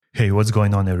Hey, what's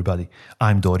going on, everybody?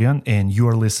 I'm Dorian, and you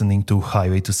are listening to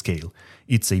Highway to Scale.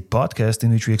 It's a podcast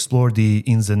in which we explore the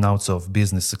ins and outs of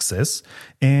business success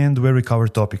and where we cover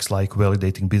topics like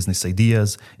validating business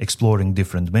ideas, exploring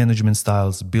different management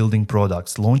styles, building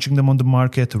products, launching them on the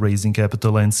market, raising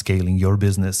capital, and scaling your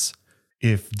business.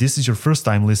 If this is your first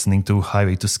time listening to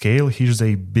Highway to Scale, here's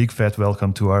a big fat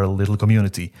welcome to our little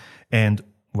community. And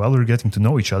while we're getting to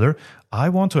know each other, I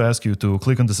want to ask you to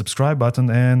click on the subscribe button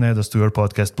and add us to your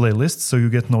podcast playlist so you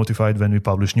get notified when we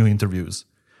publish new interviews.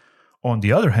 On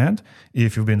the other hand,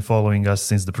 if you've been following us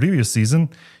since the previous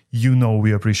season, you know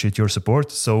we appreciate your support,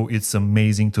 so it's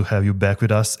amazing to have you back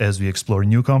with us as we explore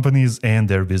new companies and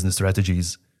their business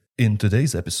strategies. In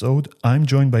today's episode, I'm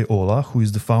joined by Ola, who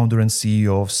is the founder and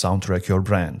CEO of Soundtrack Your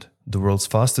Brand, the world's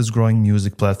fastest growing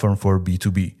music platform for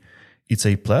B2B. It's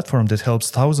a platform that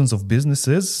helps thousands of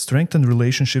businesses strengthen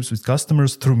relationships with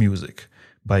customers through music.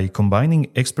 By combining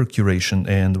expert curation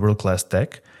and world-class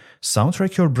tech,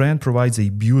 Soundtrack Your Brand provides a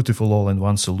beautiful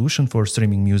all-in-one solution for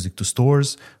streaming music to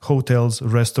stores, hotels,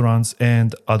 restaurants,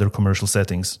 and other commercial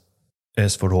settings.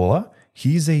 As for Ola,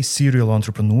 he is a serial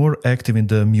entrepreneur active in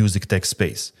the music tech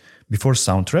space. Before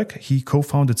Soundtrack, he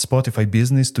co-founded Spotify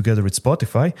Business together with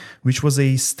Spotify, which was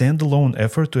a standalone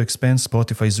effort to expand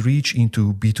Spotify's reach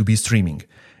into B2B streaming.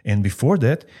 And before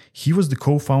that, he was the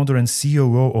co-founder and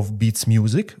COO of Beats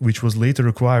Music, which was later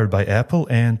acquired by Apple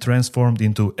and transformed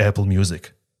into Apple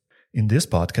Music. In this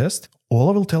podcast,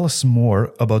 Ola will tell us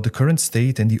more about the current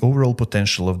state and the overall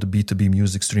potential of the B2B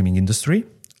music streaming industry.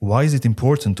 Why is it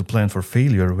important to plan for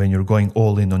failure when you're going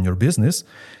all in on your business?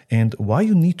 And why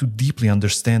you need to deeply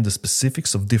understand the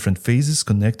specifics of different phases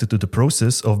connected to the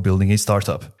process of building a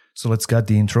startup. So let's cut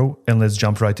the intro and let's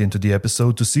jump right into the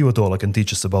episode to see what Ola can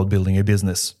teach us about building a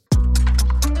business.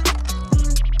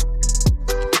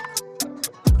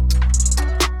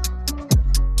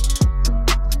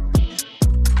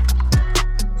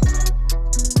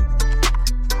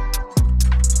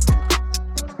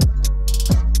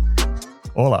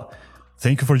 Ola,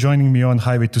 thank you for joining me on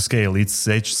Highway to Scale. It's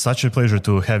such a pleasure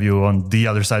to have you on the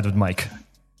other side of the mic.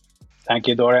 Thank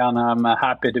you, Dorian. I'm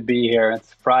happy to be here.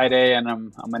 It's Friday and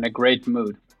I'm in a great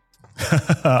mood.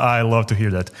 I love to hear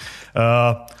that.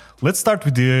 Let's start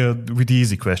with the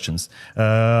easy questions.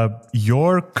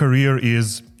 Your career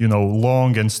is,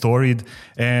 long and storied,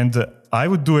 and I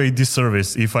would do a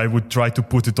disservice if I would try to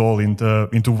put it all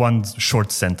into one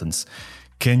short sentence.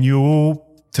 Can you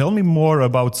tell me more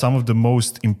about some of the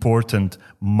most important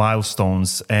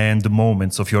milestones and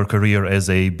moments of your career as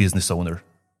a business owner?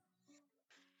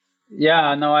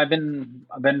 Yeah, no, I've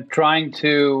been trying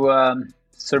to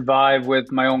survive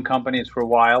with my own companies for a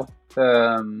while.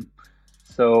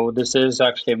 So this is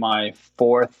actually my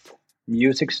fourth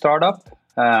music startup,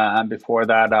 and before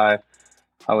that, I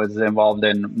was involved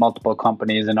in multiple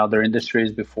companies in other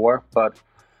industries before. But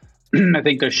I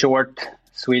think the short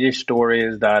Swedish story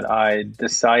is that I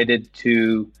decided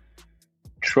to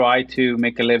try to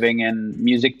make a living in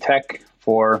music tech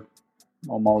for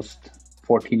almost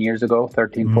 14 years ago.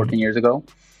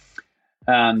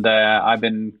 And I've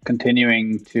been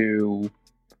continuing to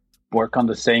work on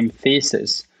the same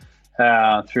thesis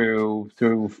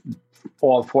through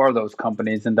all four of those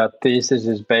companies. And that thesis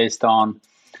is based on,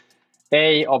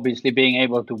 obviously being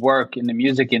able to work in the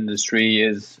music industry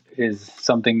is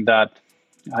something that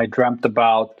I dreamt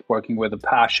about, working with a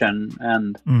passion,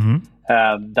 and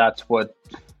that's what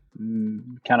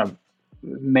kind of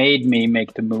made me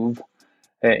make the move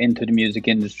into the music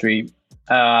industry.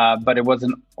 But it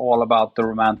wasn't all about the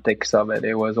romantics of it.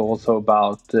 It was also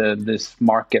about this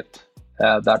market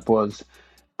that was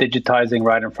digitizing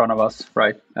right in front of us,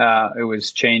 right? It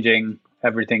was changing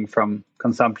everything from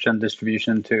consumption,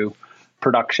 distribution to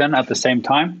production at the same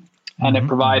time. And it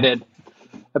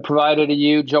provided a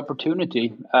huge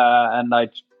opportunity, and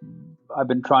I've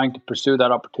been trying to pursue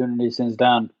that opportunity since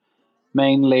then.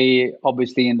 Mainly,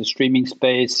 obviously, in the streaming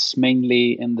space,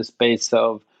 mainly in the space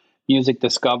of music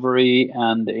discovery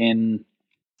and in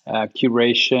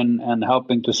curation, and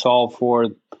helping to solve for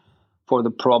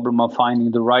the problem of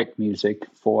finding the right music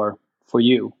for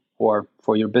you or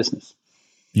for your business.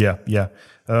 Yeah.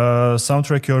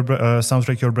 Soundtrack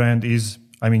Your Brand is,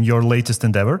 your latest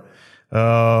endeavor.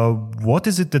 What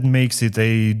is it that makes it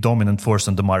a dominant force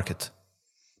on the market?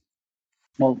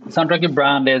 Well, Soundtrack Your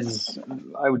Brand is,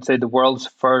 I would say, the world's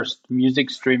first music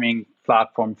streaming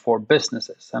platform for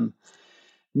businesses. And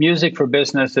music for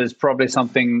business is probably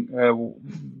something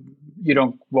you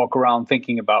don't walk around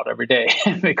thinking about every day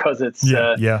because it's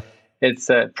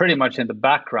pretty much in the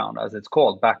background, as it's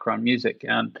called, background music.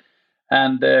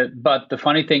 But the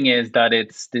funny thing is that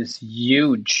it's this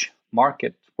huge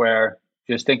market where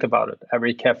Just think about it.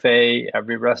 Every cafe,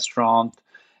 every restaurant,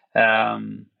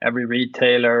 every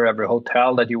retailer, every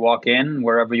hotel that you walk in,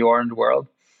 wherever you are in the world,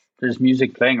 there's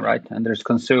music playing, right? And there's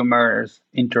consumers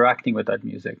interacting with that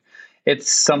music.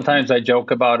 It's sometimes I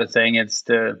joke about it, saying it's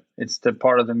the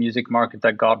part of the music market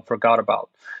that God forgot about.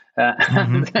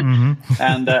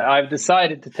 And I've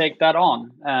decided to take that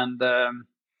on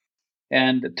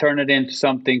and turn it into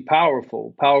something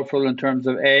powerful. Powerful in terms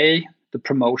of the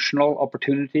promotional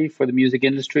opportunity for the music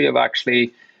industry of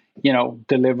actually,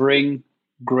 delivering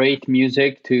great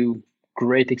music to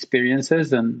great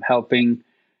experiences and helping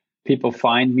people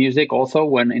find music also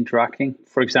when interacting.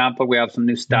 For example, we have some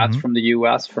new stats from the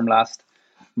US from last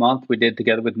month we did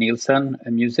together with Nielsen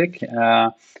Music,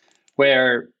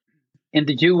 where in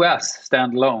the US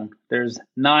standalone, there's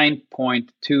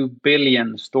 9.2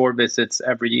 billion store visits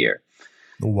every year.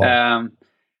 Oh, wow.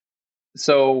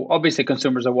 So obviously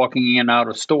consumers are walking in and out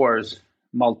of stores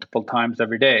multiple times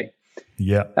every day.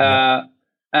 Yeah.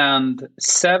 And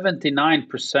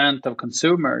 79% of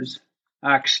consumers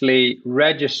actually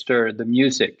register the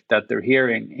music that they're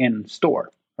hearing in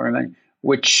store,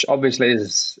 which obviously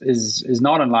is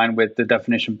not in line with the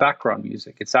definition background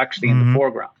music. It's actually in the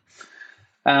foreground.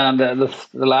 And the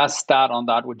last stat on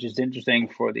that, which is interesting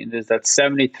is that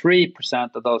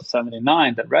 73% of those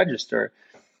 79 that register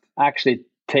actually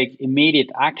take immediate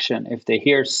action if they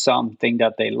hear something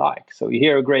that they like. So you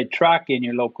hear a great track in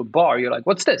your local bar, you're like,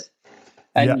 "What's this?"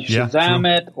 And you Shazam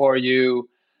it, or you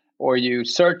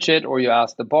search it, or you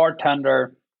ask the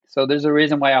bartender. So there's a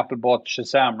reason why Apple bought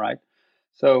Shazam, right?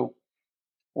 So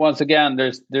once again,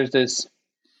 there's this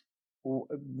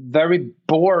very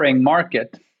boring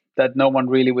market that no one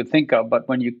really would think of, but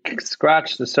when you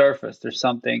scratch the surface, there's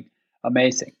something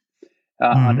amazing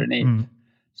underneath.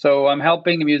 So I'm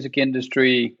helping the music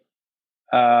industry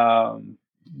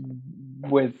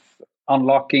with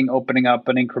unlocking, opening up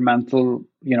an incremental,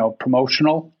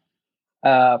 promotional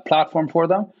platform for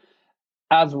them,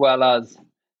 as well as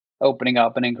opening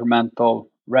up an incremental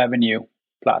revenue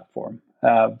platform,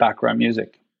 background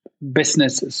music,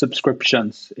 business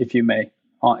subscriptions, if you may,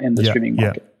 in the streaming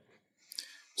market.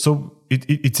 So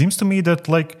it seems to me that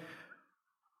like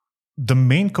the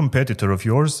main competitor of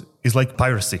yours is like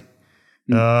piracy.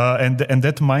 And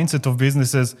that mindset of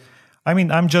businesses,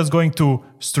 I'm just going to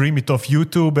stream it off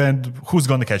YouTube and who's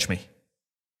going to catch me?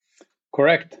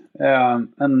 Correct.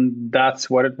 And that's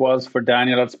what it was for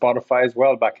Daniel at Spotify as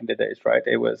well back in the days, right?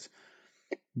 It was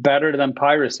better than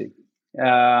piracy.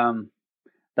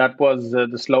 That was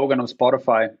the slogan of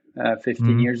Spotify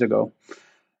 15 years ago.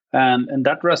 And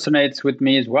that resonates with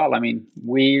me as well.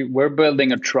 We're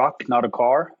building a truck, not a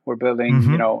car. We're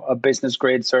building, a business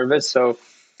grade service. So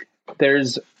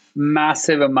there's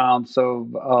massive amounts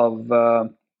of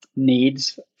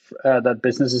needs that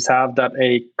businesses have that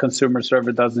a consumer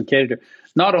service doesn't cater to.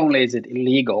 Not only is it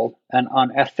illegal and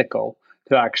unethical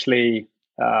to actually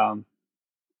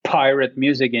pirate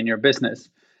music in your business,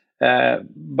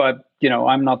 but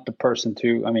I'm not the person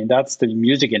to. That's the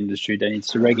music industry that needs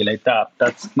to regulate that.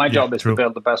 That's my job is to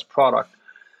build the best product.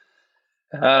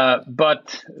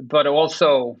 But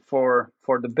also for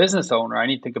the business owner, I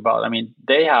need to think about.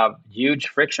 They have huge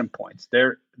friction points.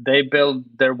 They build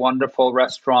their wonderful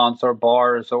restaurants or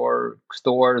bars or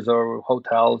stores or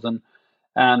hotels, and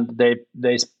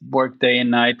they work day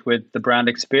and night with the brand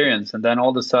experience. And then all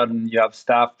of a sudden you have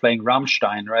staff playing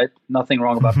Rammstein, right? Nothing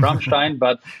wrong about Rammstein,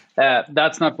 but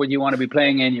that's not what you want to be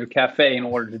playing in your cafe in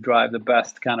order to drive the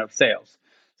best kind of sales.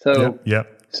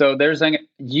 So there's a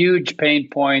huge pain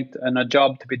point and a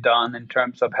job to be done in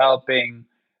terms of helping,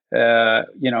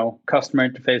 customer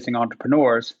interfacing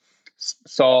entrepreneurs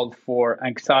solve for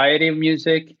anxiety of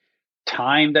music,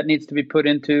 time that needs to be put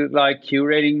into like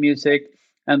curating music,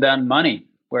 and then money,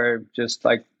 where just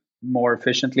like more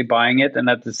efficiently buying it and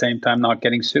at the same time not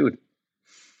getting sued.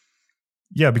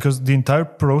 Yeah, because the entire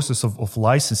process of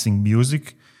licensing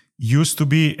music used to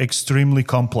be extremely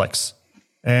complex.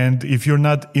 And if you're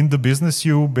not in the business,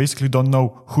 you basically don't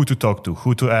know who to talk to,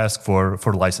 who to ask for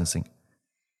licensing.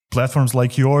 Platforms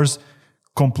like yours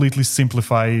completely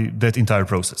simplify that entire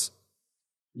process.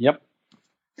 Yep,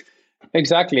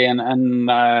 exactly. And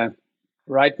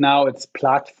right now it's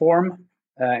platform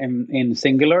in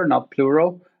singular, not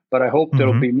plural, but I hope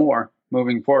there'll be more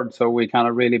moving forward. So we kind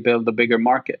of really build a bigger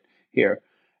market here.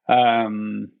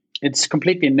 It's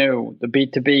completely new. The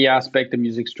B2B aspect of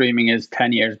music streaming is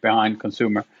 10 years behind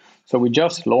consumer. So we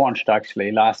just launched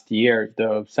actually last year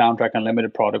the Soundtrack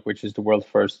Unlimited product, which is the world's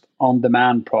first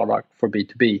on-demand product for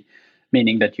B2B,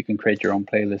 meaning that you can create your own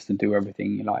playlist and do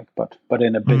everything you like, but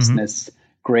in a business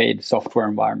grade software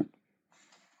environment.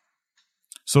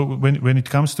 So when it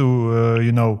comes to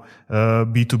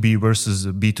B2B versus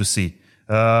B2C,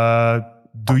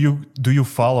 do you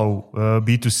follow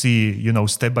B2C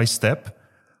step by step,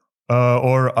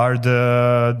 or are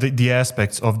the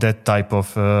aspects of that type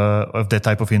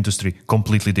of industry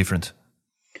completely different?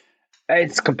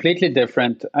 It's completely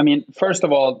different. I mean, first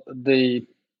of all, the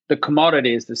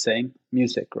commodity is the same,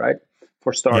 music, right?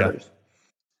 For starters.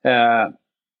 Yeah.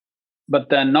 But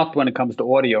then not when it comes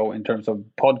to audio in terms of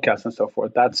podcasts and so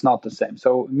forth. That's not the same.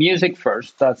 So music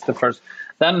first, that's the first.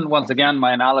 Then once again,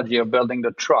 my analogy of building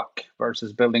the truck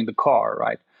versus building the car,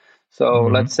 right? So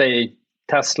let's say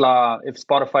Tesla, if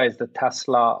Spotify is the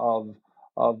Tesla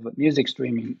of music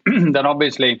streaming, then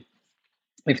obviously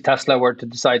if Tesla were to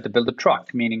decide to build a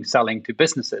truck, meaning selling to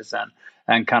businesses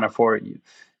and kind of for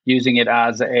using it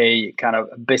as a kind of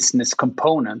business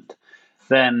component,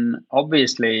 then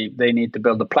obviously they need to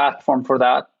build a platform for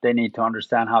that. They need to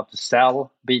understand how to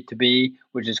sell B2B,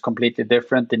 which is completely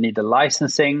different. They need the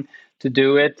licensing to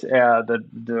do it.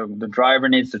 The driver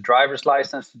needs the driver's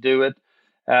license to do it.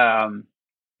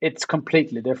 It's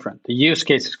completely different. The use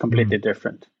case is completely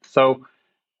different. So,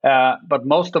 but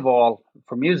most of all,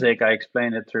 for music, I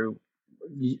explain it through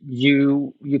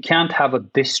you can't have a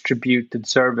distributed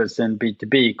service in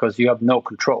B2B because you have no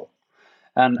control.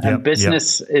 And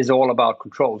business is all about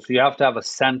control. So you have to have a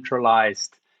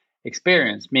centralized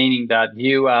experience, meaning that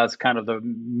you as kind of the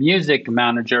music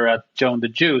manager at Joan the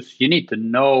Juice, you need to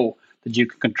know that you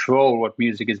can control what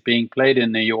music is being played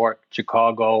in New York,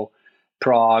 Chicago,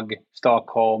 Prague,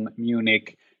 Stockholm,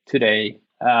 Munich today,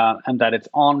 and that it's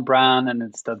on brand and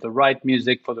it's the right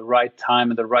music for the right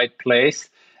time and the right place,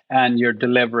 and you're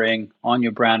delivering on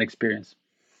your brand experience.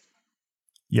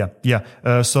 Yeah.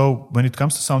 So when it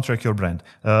comes to Soundtrack Your Brand,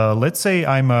 let's say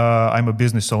I'm a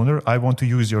business owner. I want to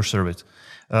use your service.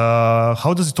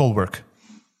 How does it all work?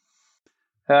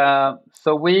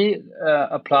 So we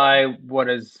apply what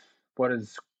is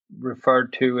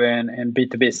referred to in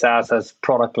B2B SaaS as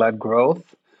product-led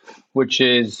growth, which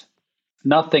is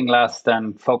nothing less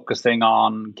than focusing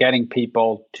on getting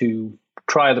people to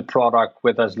try the product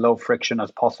with as low friction as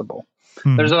possible.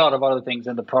 There's a lot of other things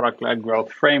in the product-led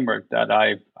growth framework that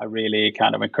I really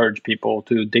kind of encourage people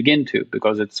to dig into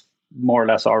because it's more or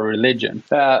less our religion.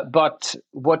 But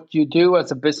what you do as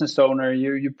a business owner,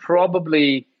 you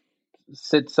probably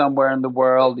sit somewhere in the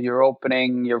world, you're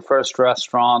opening your first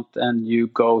restaurant and you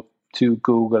go to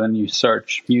Google and you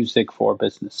search music for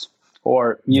business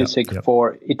or music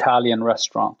for Italian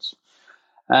restaurants.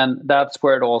 And that's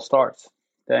where it all starts.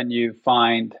 Then you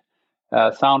find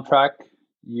Soundtrack.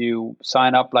 You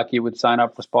sign up like you would sign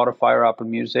up for Spotify or Apple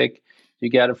Music. You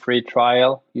get a free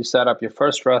trial. You set up your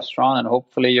first restaurant, and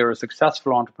hopefully you're a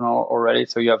successful entrepreneur already.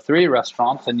 So you have 3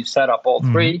 restaurants, and you set up all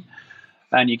 3,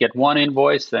 and you get 1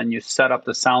 invoice. Then you set up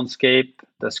the soundscape,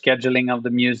 the scheduling of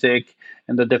the music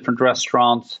in the different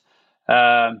restaurants,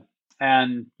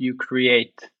 and you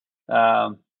create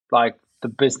like the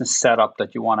business setup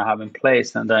that you want to have in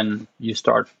place. And then you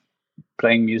start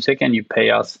playing music, and you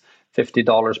pay us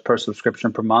 $50 per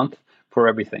subscription per month for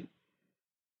everything.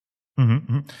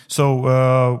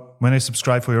 So when I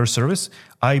subscribe for your service,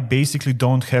 I basically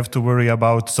don't have to worry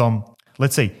about some,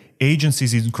 let's say,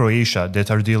 agencies in Croatia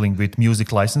that are dealing with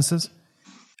music licenses.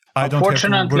 I don't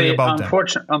have to worry about them.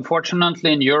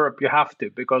 Unfortunately, in Europe, you have to,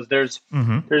 because there's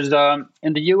in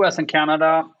the US and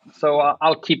Canada. So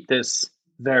I'll keep this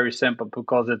very simple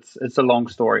because it's a long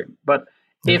story. But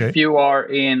if you are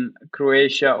in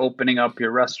Croatia opening up your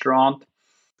restaurant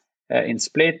in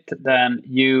Split, then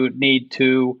you need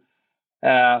to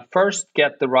first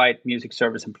get the right music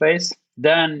service in place.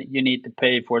 Then you need to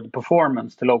pay for the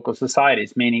performance to local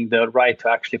societies, meaning the right to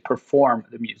actually perform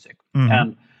the music.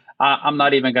 And I'm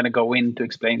not even going to go into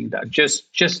explaining that.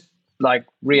 Just like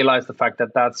realize the fact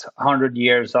that that's 100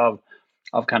 years of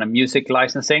kind of music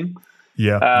licensing.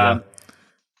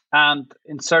 And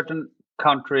in certain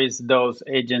countries, those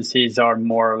agencies are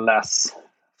more or less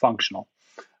functional,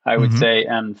 I would say,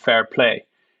 and fair play.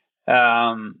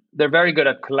 They're very good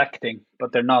at collecting,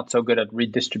 but they're not so good at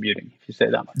redistributing, if you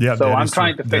say that. So I'm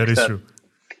trying to fix that.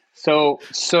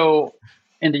 So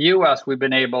in the US, we've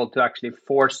been able to actually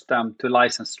force them to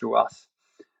license through us,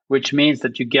 which means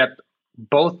that you get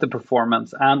both the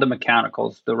performance and the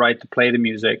mechanicals, the right to play the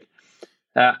music.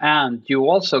 And you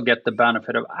also get the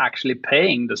benefit of actually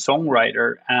paying the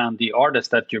songwriter and the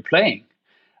artist that you're playing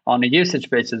on a usage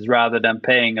basis, rather than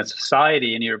paying a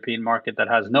society in the European market that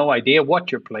has no idea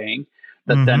what you're playing,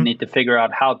 that then need to figure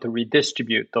out how to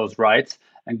redistribute those rights.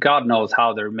 And God knows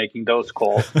how they're making those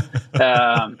calls.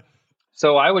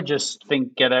 So I would just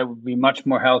think that it would be much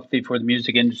more healthy for the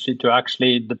music industry to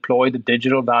actually deploy the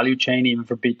digital value chain even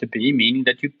for B2B, meaning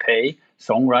that you pay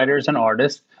songwriters and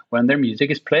artists when their music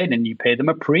is played and you pay them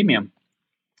a premium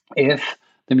if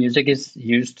the music is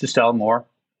used to sell more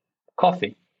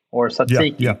coffee or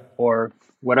tzatziki or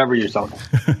whatever you're selling.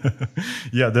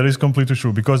 Yeah, that is completely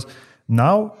true, because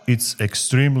now it's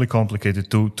extremely complicated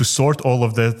to sort all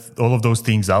of those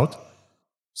things out.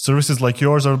 Services like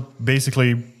yours are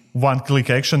basically one-click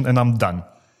action and I'm done.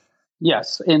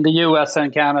 Yes, in the US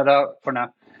and Canada for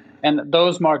now. And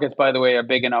those markets, by the way, are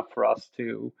big enough for us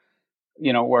to,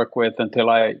 work with until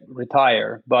I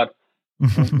retire. But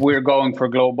we're going for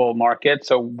global markets.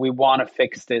 So we want to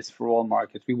fix this for all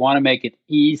markets. We want to make it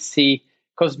easy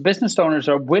because business owners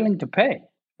are willing to pay.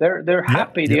 They're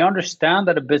happy. They understand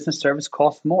that a business service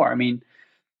costs more. I mean,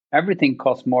 everything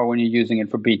costs more when you're using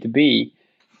it for B2B.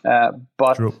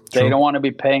 But they don't want to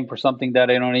be paying for something that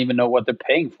they don't even know what they're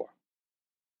paying for.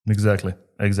 Exactly.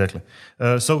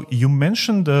 So you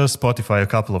mentioned Spotify a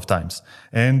couple of times.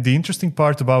 And the interesting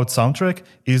part about Soundtrack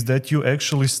is that you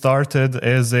actually started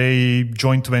as a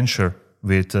joint venture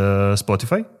with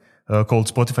Spotify called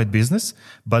Spotify Business,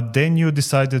 but then you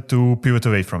decided to pivot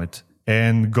away from it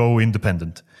and go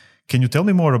independent. Can you tell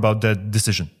me more about that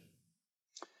decision?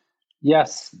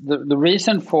 Yes, the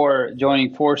reason for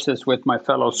joining forces with my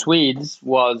fellow Swedes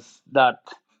was that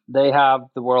they have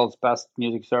the world's best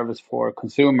music service for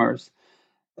consumers.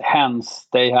 Hence,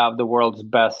 they have the world's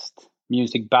best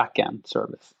music backend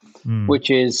service,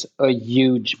 which is a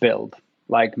huge build,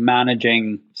 like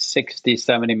managing 60,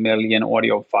 70 million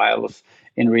audio files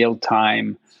in real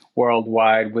time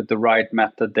worldwide with the right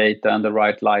metadata and the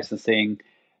right licensing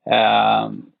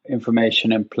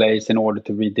information in place in order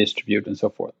to redistribute and so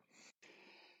forth.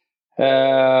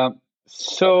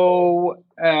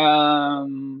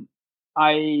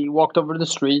 I walked over to the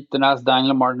street and asked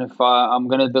Daniel Martin if I'm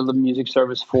going to build a music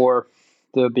service for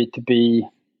the B2B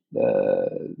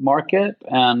market,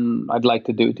 and I'd like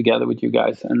to do it together with you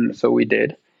guys. And so we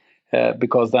did,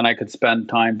 because then I could spend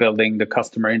time building the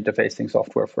customer interfacing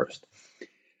software first.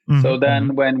 So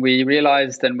then when we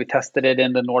realized and we tested it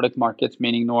in the Nordic markets,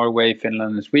 meaning Norway,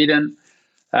 Finland, and Sweden,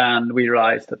 and we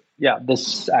realized that,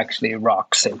 this actually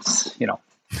rocks. It's,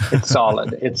 it's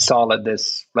solid. It's solid.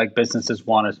 This, like, businesses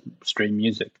want to stream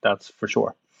music. That's for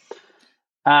sure.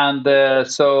 And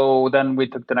so then we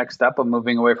took the next step of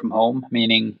moving away from home,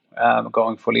 meaning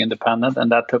going fully independent.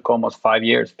 And that took almost 5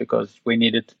 years because we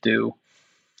needed to do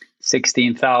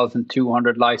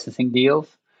 16,200 licensing deals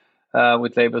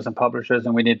with labels and publishers.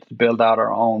 And we needed to build out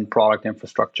our own product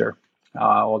infrastructure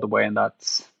all the way. And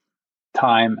that's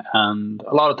time and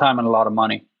a lot of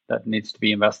money that needs to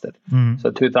be invested. So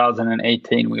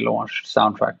 2018, we launched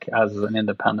Soundtrack as an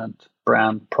independent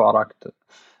brand product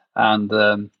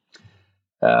and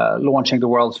launching the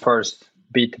world's first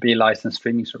B2B licensed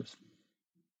streaming service.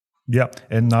 Yeah,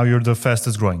 and now you're the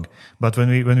fastest growing. But when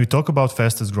we talk about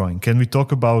fastest growing, can we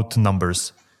talk about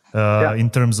numbers in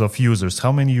terms of users?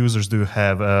 How many users do you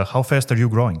have? How fast are you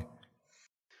growing?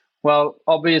 Well,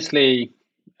 obviously,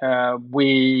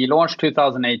 we launched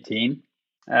 2018,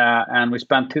 and we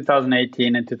spent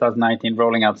 2018 and 2019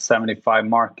 rolling out 75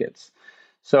 markets.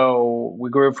 So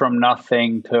we grew from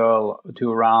nothing to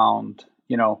around,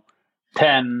 $10,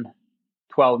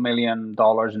 $12 million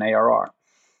in ARR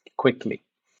quickly.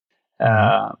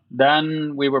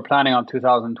 Then we were planning on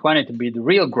 2020 to be the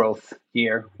real growth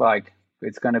year, like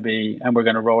it's going to be, and we're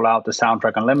going to roll out the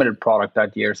Soundtrack Unlimited product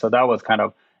that year. So that was kind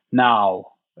of now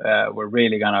we're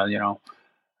really going to,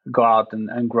 go out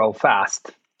and grow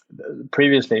fast.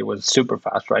 Previously, it was super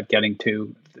fast, right? Getting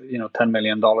to, $10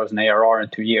 million in ARR in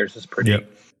 2 years is pretty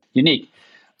unique.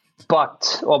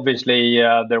 But obviously,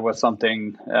 there was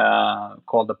something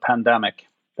called the pandemic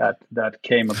that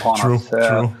came upon us.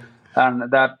 True.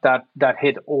 And that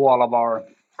hit all of our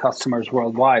customers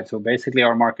worldwide. So basically,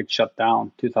 our market shut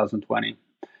down 2020,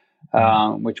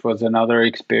 which was another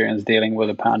experience dealing with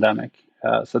a pandemic.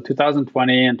 So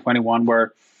 2020 and 21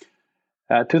 were...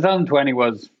 2020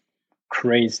 was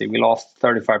crazy. We lost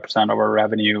 35% of our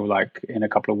revenue, like in a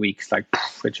couple of weeks. Like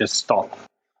it just stopped.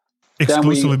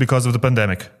 Exclusively because of the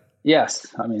pandemic.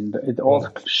 Yes, I mean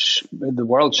the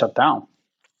world shut down.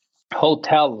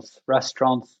 Hotels,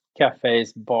 restaurants,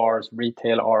 cafes, bars,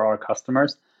 retail are our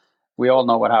customers. We all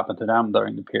know what happened to them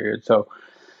during the period. So,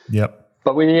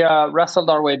 but we wrestled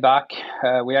our way back.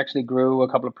 We actually grew a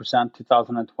couple of percent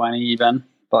 2020 even.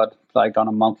 But like on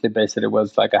a monthly basis, it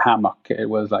was like a hammock. It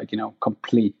was like,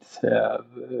 complete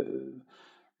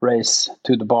race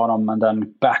to the bottom and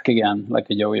then back again like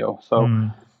a yo-yo. So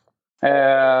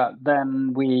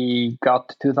Then we got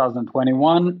to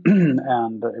 2021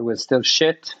 and it was still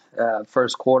shit.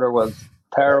 First quarter was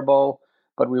terrible,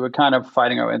 but we were kind of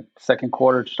fighting our way. Second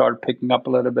quarter started picking up a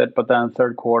little bit, but then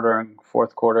third quarter and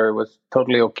fourth quarter was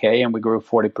totally okay, and we grew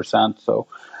 40%. So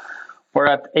we're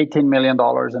at $18 million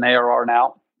in ARR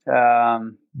now.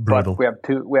 But we have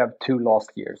two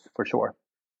lost years for sure.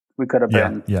 We could have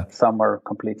been somewhere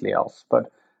completely else.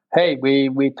 But hey,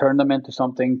 we turned them into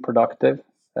something productive.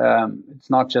 It's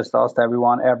not just us.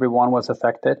 Everyone was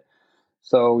affected.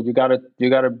 So you gotta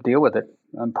deal with it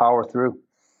and power through.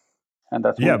 And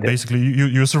that's what basically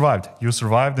you survived. You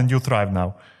survived and you thrive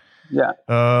now. Yeah.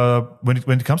 When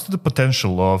it comes to the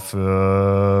potential of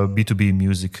B2B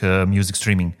music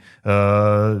streaming,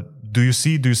 do you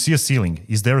see a ceiling?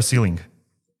 Is there a ceiling?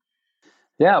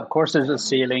 Yeah, of course there's a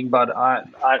ceiling, but I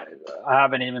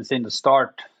haven't even seen the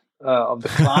start of the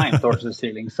climb towards the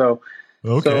ceiling. So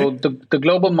the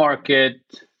global market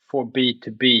for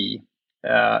B2B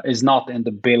is not in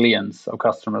the billions of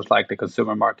customers like the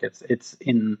consumer markets. It's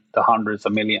in the hundreds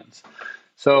of millions.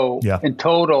 So in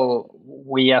total,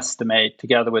 we estimate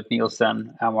together with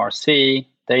Nielsen MRC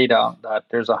data that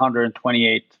there's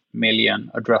 128 million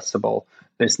addressable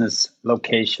business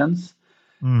locations.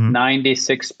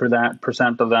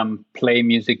 96% of them play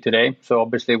music today. So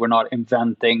obviously we're not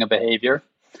inventing a behavior.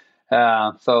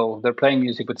 So they're playing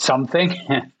music with something.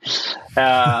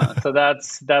 So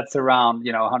that's around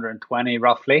 120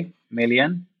 roughly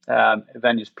million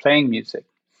venues playing music.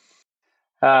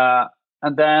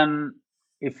 And then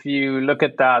if you look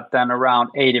at that, then around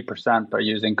 80% are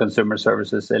using consumer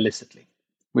services illicitly,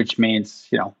 which means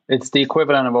it's the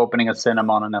equivalent of opening a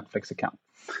cinema on a Netflix account.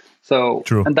 So,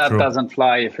 and that doesn't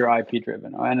fly if you're IP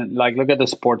driven. And like, look at the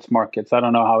sports markets. I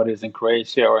don't know how it is in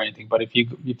Croatia or anything, but if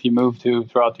you move to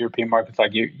throughout the European markets,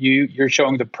 like you're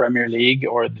showing the Premier League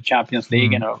or the Champions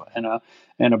League in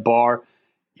a bar,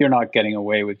 you're not getting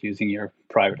away with using your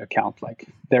private account. Like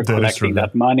they're collecting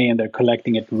that money and they're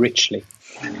collecting it richly.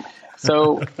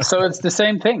 So it's the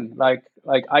same thing. Like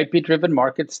IP driven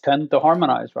markets tend to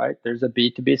harmonize, right? There's a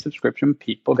B2B subscription.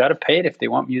 People got to pay it if they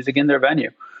want music in their venue.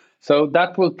 So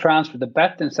that will transfer. The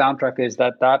bet in Soundtrack is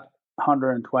that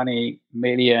 120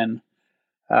 million,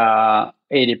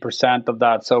 80% of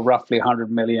that, so roughly 100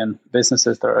 million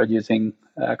businesses that are using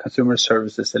consumer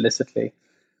services illicitly,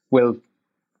 will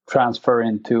transfer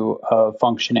into a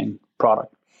functioning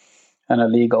product and a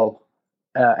legal,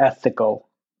 ethical,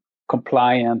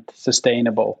 compliant,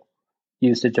 sustainable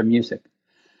usage of music.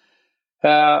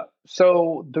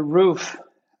 So the roof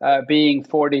being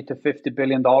 $40 to $50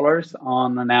 billion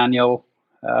on an annual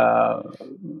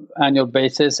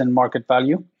basis in market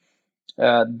value.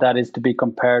 That is to be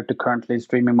compared to currently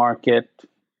streaming market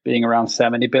being around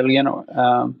 70 billion,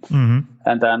 and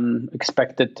then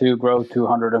expected to grow to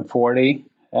 140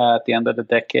 at the end of the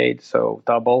decade. So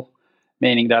double,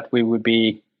 meaning that we would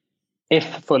be, if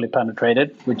fully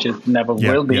penetrated, which it never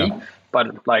will be,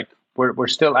 but like we're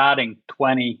still adding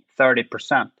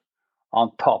 20-30%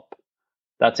 on top.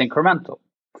 That's incremental,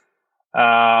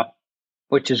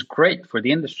 which is great for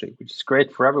the industry, which is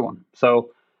great for everyone.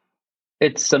 So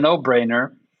it's a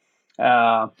no-brainer.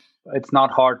 It's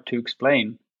not hard to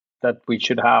explain that we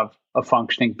should have a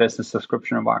functioning business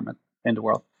subscription environment in the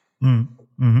world.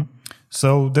 Mm-hmm.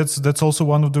 So that's also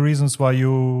one of the reasons why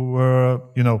you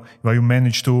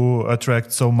managed to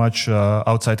attract so much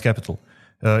outside capital.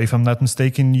 If I'm not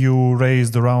mistaken, you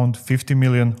raised around 50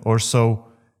 million or so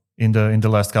in the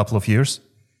last couple of years.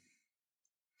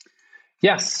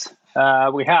 Yes,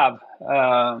 we have.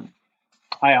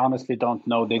 I honestly don't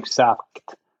know the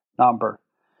exact number,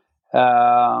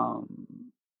 but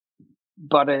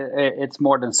it's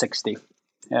more than 60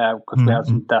 because we have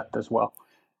some debt as well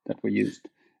that we used.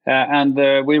 And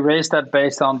we raised that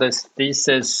based on this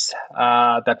thesis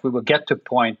that we will get to a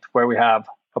point where we have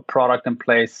a product in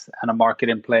place and a market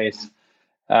in place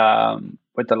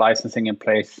with the licensing in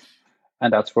place.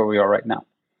 And that's where we are right now.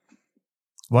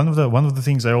 One of the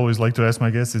things I always like to ask my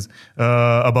guests is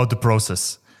about the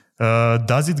process.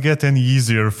 Does it get any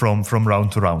easier from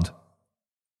round to round?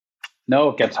 No,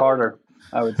 it gets harder,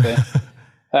 I would say.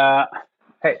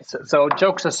 So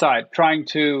jokes aside, trying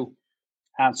to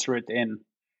answer it in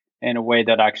a way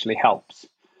that actually helps.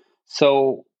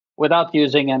 So without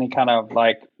using any kind of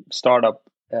like startup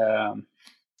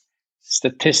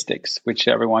statistics, which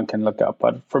everyone can look up,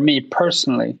 but for me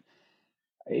personally,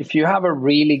 if you have a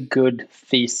really good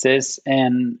thesis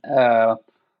and a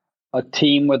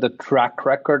team with a track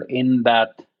record in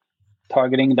that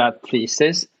targeting that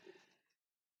thesis,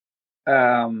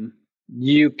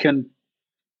 you can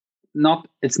not,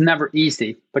 it's never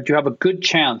easy, but you have a good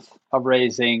chance of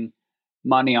raising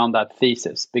money on that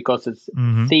thesis because it's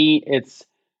Mm-hmm. it's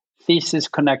thesis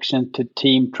connection to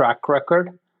team track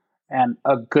record, and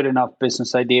a good enough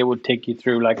business idea would take you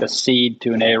through like a seed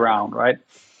to an A round, right?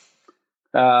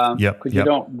 Because you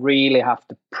don't really have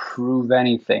to prove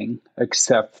anything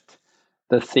except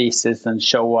the thesis and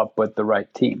show up with the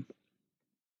right team.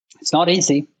 It's not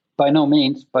easy by no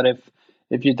means, but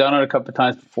if you've done it a couple of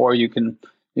times before, you can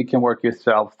work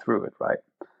yourself through it, right?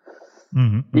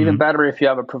 Mm-hmm. Even better if you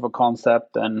have a proof of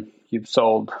concept and you've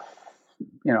sold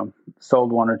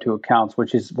one or two accounts,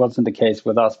 which wasn't the case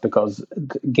with us, because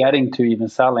getting to even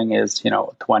selling is,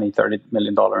 $20-30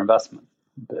 million investment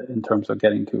in terms of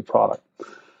getting to a product,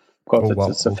 because it's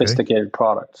a sophisticated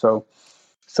product. So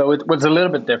it was a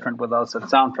little bit different with us at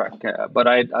Soundtrack, but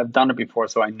I've done it before,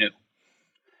 so I knew.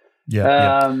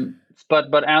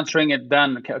 But answering it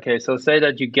then, okay, so say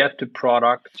that you get to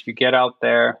product, you get out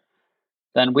there.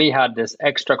 Then we had this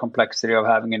extra complexity of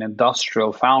having an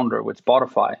industrial founder with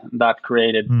Spotify, and that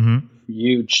created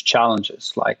huge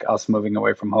challenges, like us moving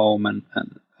away from home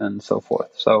and so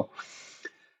forth. So,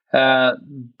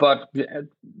 but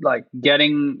like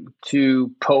getting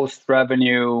to post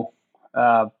revenue,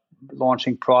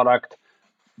 launching product,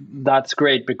 that's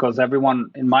great, because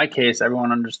everyone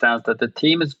understands that the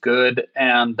team is good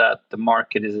and that the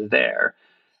market is there.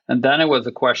 And then it was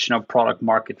a question of product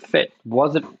market fit.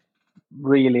 Was it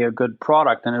really a good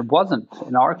product? And it wasn't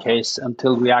in our case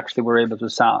until we actually were able to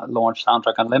launch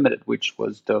Soundtrack Unlimited, which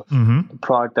was the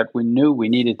product that we knew we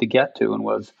needed to get to, and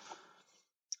was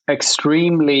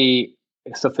extremely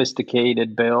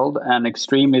sophisticated build and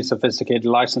extremely sophisticated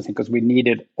licensing, because we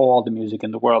needed all the music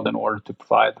in the world in order to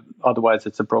provide. Otherwise,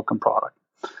 it's a broken product.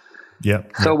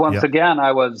 So once again,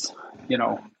 I was,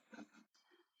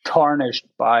 tarnished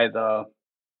by the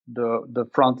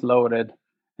front-loaded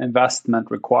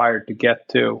investment required to get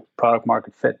to product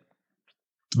market fit.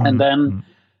 And then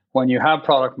when you have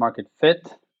product market fit,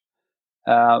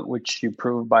 which you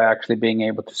prove by actually being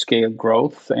able to scale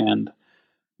growth, and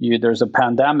there's a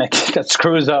pandemic that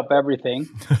screws up everything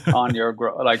on your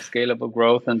scalable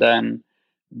growth, and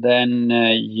then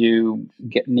you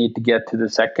need to get to the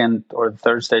second or the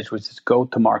third stage, which is go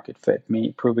to market fit,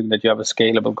 proving that you have a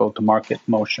scalable go to market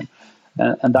motion.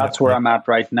 And that's where I'm at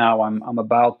right now. I'm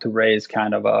about to raise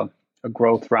kind of a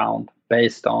growth round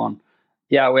based on,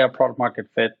 we have product market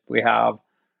fit. We're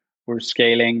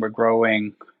scaling, we're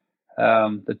growing.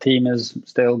 The team is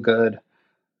still good.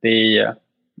 The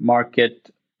market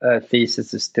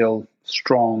thesis is still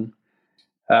strong.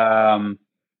 Now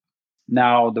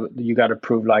you got to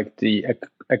prove like the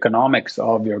economics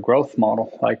of your growth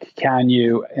model. Like, can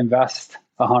you invest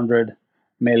 100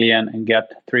 million and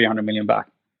get 300 million back?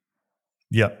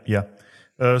 So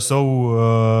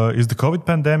is the COVID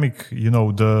pandemic,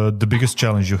 the biggest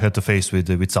challenge you had to face with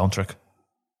Soundtrack?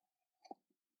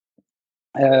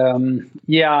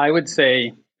 I would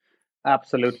say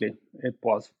absolutely it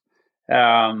was,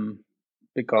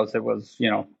 because it was,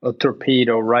 a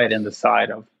torpedo right in the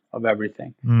side of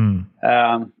everything.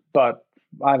 But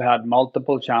I've had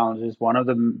multiple challenges. One of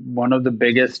the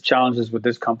biggest challenges with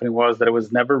this company was that it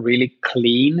was never really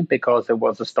clean, because it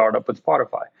was a startup with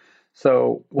Spotify.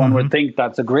 So one would think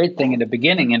that's a great thing in the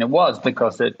beginning, and it was,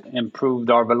 because it improved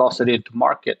our velocity to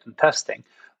market and testing.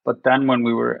 But then when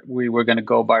we were going to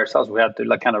go by ourselves, we had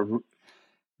to kind of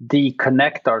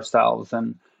deconnect ourselves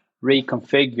and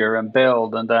reconfigure and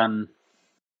build, and then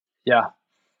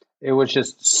it was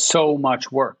just so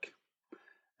much work.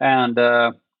 And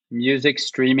music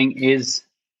streaming is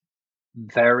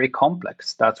very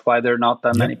complex. That's why there are not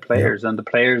that many players, and the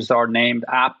players are named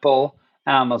Apple,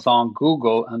 Amazon,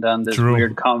 Google, and then this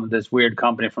weird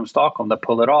company from Stockholm that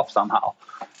pull it off somehow,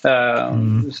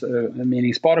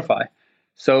 meaning Spotify.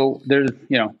 So there's,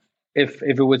 if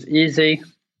it was easy,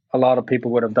 a lot of people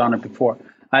would have done it before.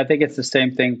 I think it's the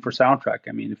same thing for Soundtrack.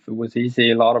 I mean, if it was easy,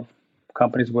 a lot of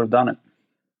companies would have done it.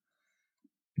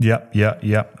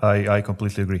 I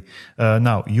completely agree.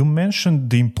 Now, you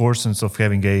mentioned the importance of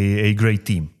having a great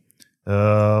team.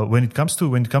 When it comes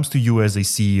to you as a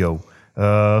CEO,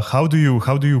 how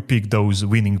do you pick those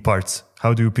winning parts?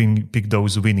 How do you pick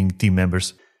those winning team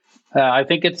members? I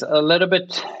think it's a little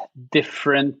bit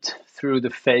different through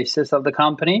the phases of the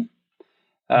company.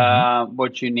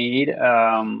 What you need.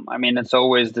 It's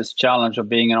always this challenge of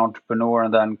being an entrepreneur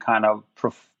and then kind of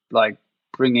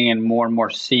bringing in more and more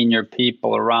senior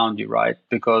people around you, right?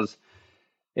 Because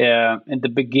in the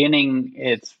beginning,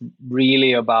 it's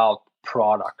really about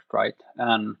product, right?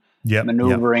 And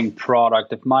maneuvering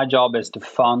product. If my job is to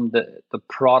fund the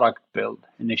product build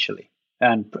initially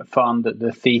and fund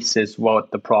the thesis,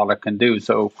 what the product can do.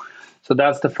 So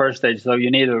that's the first stage. So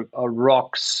you need a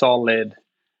rock solid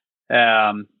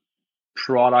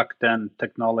product and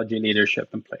technology leadership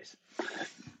in place.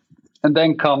 And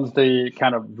then comes the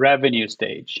kind of revenue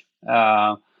stage.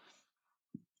 And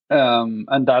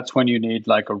that's when you need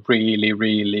like a really,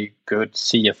 really good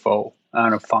CFO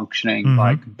and a functioning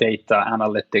like data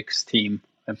analytics team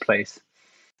in place.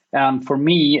 And for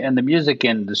me in the music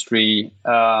industry,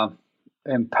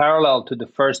 in parallel to the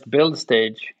first build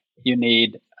stage, you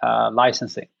need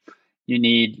licensing. You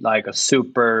need like a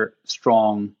super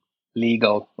strong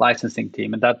legal licensing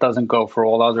team. And that doesn't go for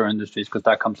all other industries because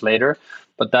that comes later.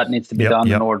 But that needs to be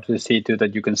done in order to see to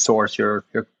that you can source your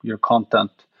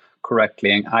content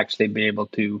correctly and actually be able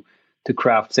to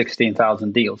craft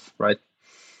 16,000 deals, right?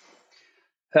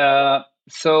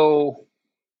 So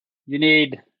you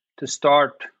need to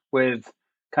start with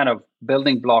kind of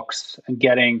building blocks and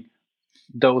getting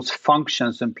those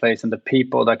functions in place and the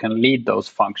people that can lead those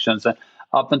functions, and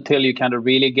up until you kind of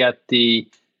really get the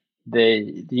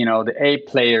A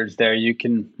players there, you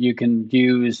can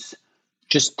use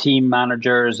just team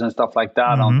managers and stuff like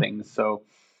that on things. So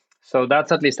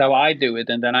that's at least how I do it,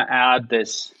 and then I add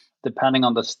this. Depending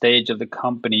on the stage of the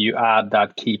company, you add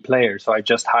that key player. So I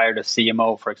just hired a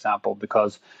CMO, for example,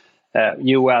 because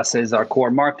US is our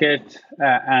core market,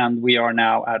 and we are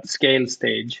now at scale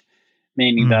stage,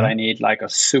 meaning that I need like a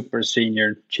super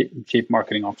senior chief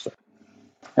marketing officer.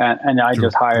 And I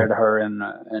just hired her in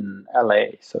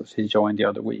LA, so she joined the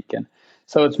other week. And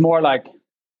so it's more like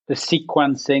the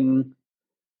sequencing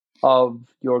of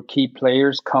your key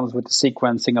players comes with the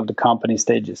sequencing of the company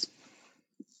stages.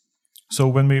 So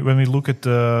when we look at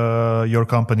your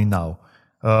company now,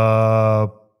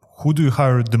 who do you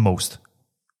hire the most?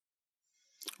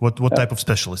 What type of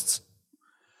specialists?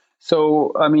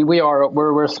 So I mean,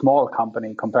 we're a small company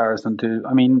in comparison to.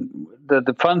 I mean,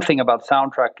 the fun thing about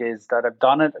Soundtrack is that I've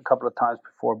done it a couple of times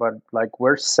before, but like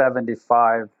we're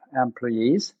 75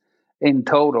 employees in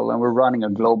total, and we're running a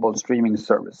global streaming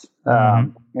service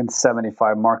in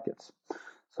 75 markets.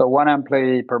 So one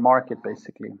employee per market,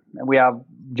 basically. And we have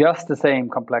just the same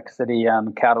complexity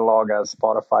and catalog as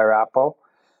Spotify or Apple.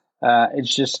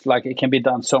 It's just like it can be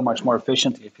done so much more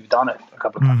efficiently if you've done it a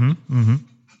couple of times.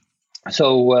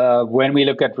 So when we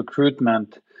look at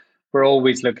recruitment, we're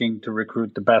always looking to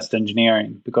recruit the best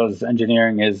engineering, because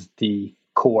engineering is the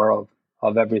core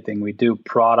of everything we do.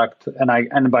 Product,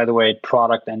 and by the way,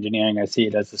 product engineering, I see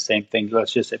it as the same thing.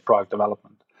 Let's just say product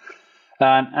development.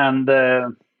 And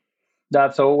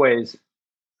that's always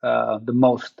the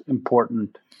most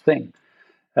important thing.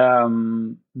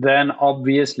 Then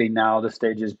obviously now the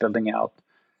stage is building out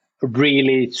a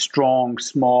really strong,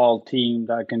 small team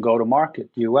that can go to market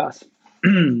US.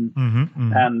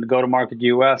 And go to market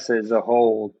US is a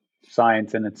whole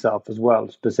science in itself as well,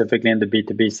 specifically in the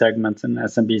B2B segments and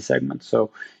SMB segments. So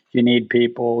you need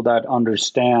people that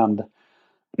understand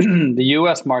the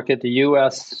US market, the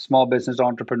US small business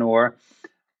entrepreneur,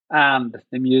 and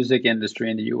the music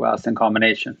industry in the US in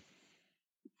combination.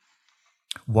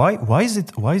 Why is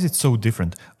it so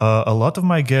different? A lot of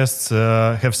my guests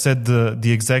have said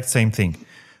the exact same thing.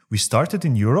 We started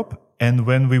in Europe, and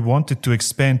when we wanted to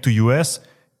expand to US,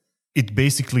 it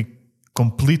basically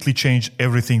completely changed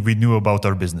everything we knew about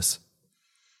our business.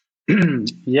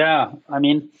 Yeah, I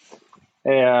mean,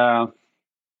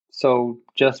 so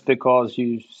just because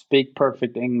you speak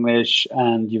perfect English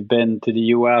and you've been to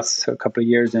the US a couple of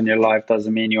years in your life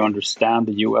doesn't mean you understand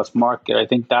the US market. I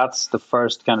think that's the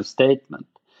first kind of statement.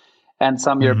 And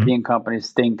some European companies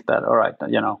think that, all right,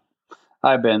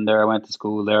 I've been there, I went to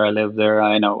school there, I live there,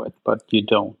 I know it, but you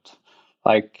don't.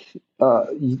 Like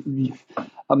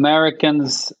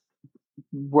Americans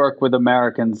work with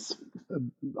Americans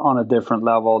on a different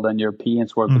level than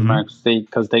Europeans work with Americans,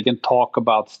 because they can talk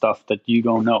about stuff that you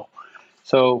don't know.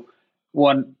 So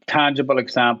one tangible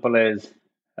example is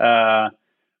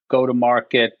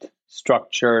go-to-market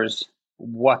structures.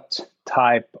 What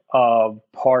type of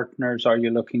partners are you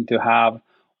looking to have?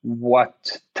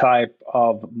 What type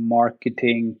of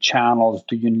marketing channels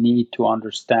do you need to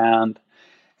understand?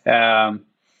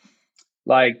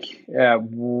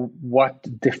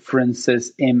 What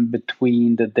differences in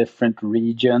between the different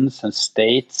regions and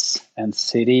states and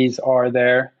cities are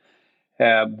there?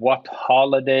 What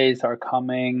holidays are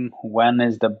coming? When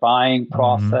is the buying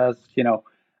process?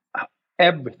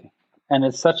 Everything. And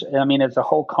it's it's a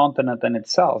whole continent in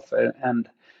itself. And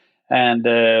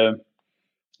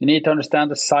you need to understand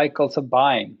the cycles of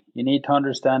buying. You need to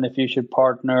understand if you should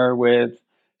partner with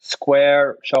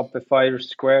Square, Shopify, or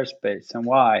Squarespace, and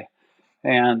why.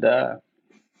 And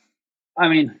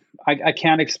I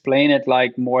can't explain it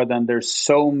like more than there's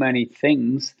so many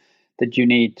things that you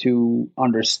need to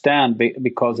understand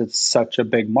because it's such a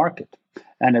big market.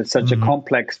 and it's such a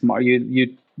complex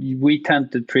we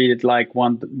tend to treat it like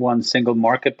one single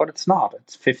market, but it's not.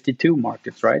 It's 52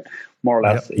 markets, right? More or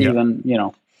less. Even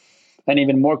and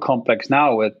even more complex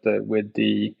now with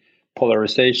the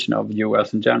polarization of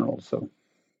US in general. So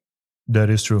that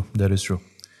is true.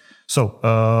 So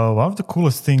one of the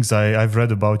coolest things I've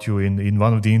read about you in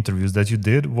one of the interviews that you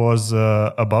did was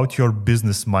about your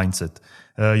business mindset.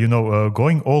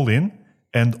 Going all in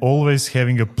and always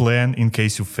having a plan in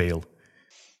case you fail.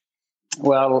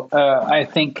 Well, I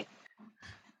think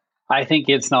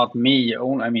it's not me.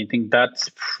 I think that's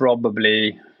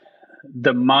probably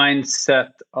the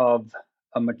mindset of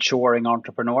a maturing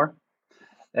entrepreneur.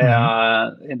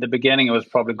 In the beginning, it was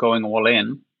probably going all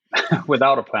in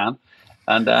without a plan.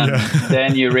 And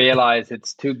then you realize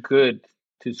it's too good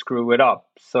to screw it up.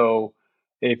 So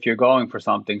if you're going for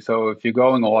something, so if you're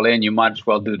going all in, you might as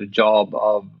well do the job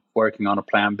of working on a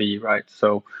plan B, right?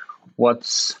 So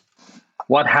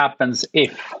what happens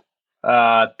if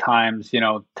times,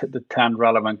 the 10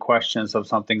 relevant questions of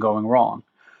something going wrong?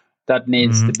 That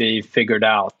needs to be figured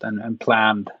out and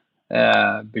planned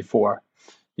before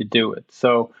you do it.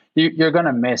 So you're going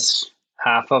to miss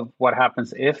half of what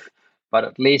happens if, but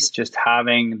at least just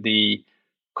having the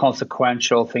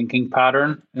consequential thinking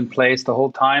pattern in place the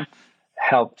whole time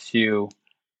helps you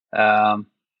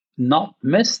not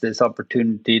miss this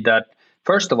opportunity that,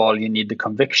 first of all, you need the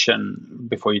conviction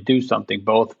before you do something,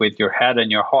 both with your head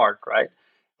and your heart, right?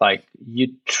 Like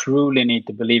you truly need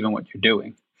to believe in what you're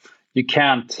doing. You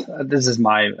can't, this is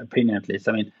my opinion at least.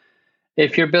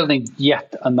 If you're building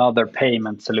yet another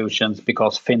payment solutions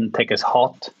because fintech is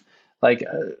hot, like,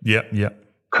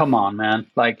 come on, man.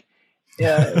 Like,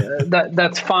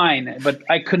 that's fine, but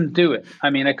I couldn't do it.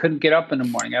 I couldn't get up in the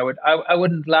morning. I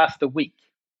wouldn't last a week.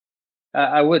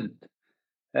 I wouldn't.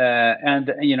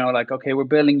 Okay, we're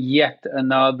building yet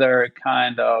another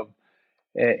kind of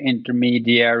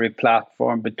intermediary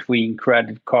platform between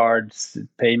credit cards,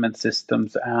 payment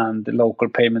systems, and local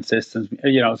payment systems,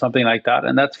 something like that.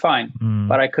 And that's fine,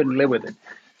 but I couldn't live with it.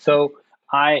 So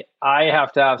I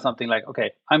have to have something like,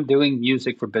 okay, I'm doing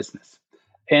music for business.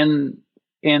 And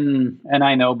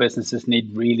I know businesses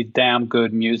need really damn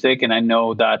good music, and I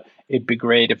know that it'd be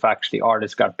great if actually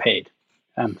artists got paid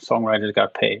and songwriters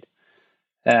got paid.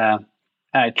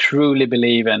 I truly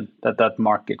believe in that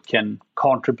market can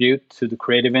contribute to the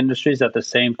creative industries at the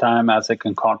same time as it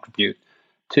can contribute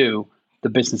to the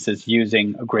businesses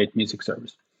using a great music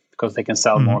service because they can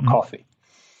sell more coffee.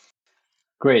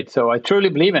 Great. So I truly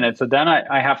believe in it. So then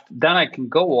I can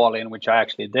go all in, which I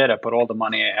actually did. I put all the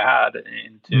money I had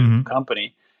into the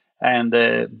company,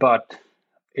 but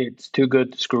it's too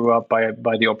good to screw up by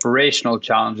the operational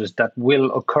challenges that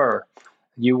will occur.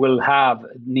 You will have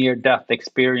near-death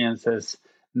experiences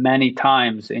many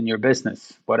times in your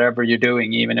business, whatever you're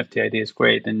doing, even if the idea is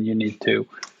great, and you need to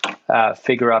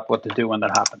figure out what to do when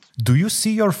that happens. Do you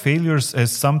see your failures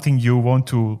as something you want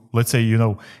to, let's say,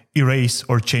 erase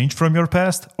or change from your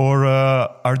past, or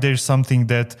are there something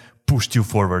that pushed you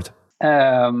forward?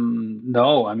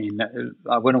 No,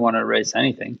 I wouldn't want to erase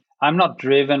anything. I'm not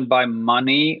driven by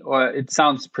money, or it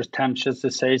sounds pretentious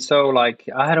to say so, like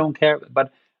I don't care,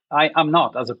 but I'm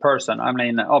not as a person.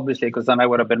 Obviously, because then I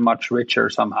would have been much richer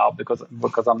somehow because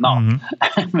I'm not.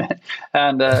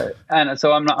 And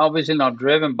so I'm obviously not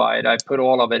driven by it. I put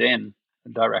all of it in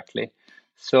directly.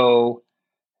 So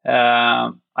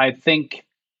I think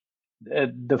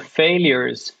the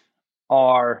failures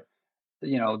are,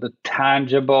 the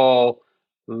tangible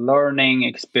learning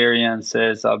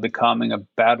experiences of becoming a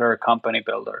better company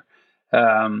builder.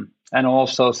 And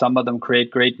also some of them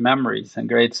create great memories and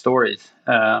great stories.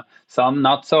 Some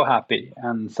not so happy,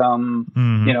 and some,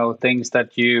 things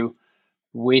that you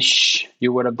wish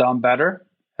you would have done better.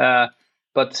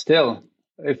 But still,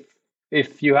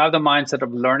 if you have the mindset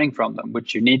of learning from them,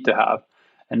 which you need to have,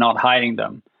 and not hiding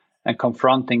them and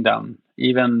confronting them,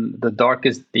 even the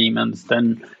darkest demons,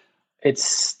 then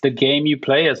it's the game you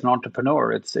play as an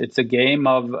entrepreneur. It's a game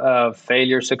of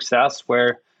failure, success,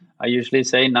 where I usually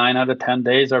say 9 out of 10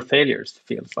 days are failures,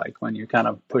 feels like, when you're kind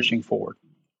of pushing forward.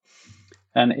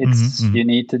 And it's you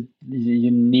need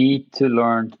to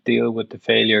learn to deal with the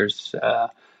failures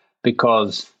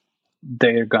because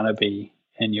they're going to be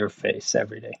in your face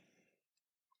every day.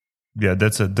 Yeah,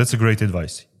 that's a great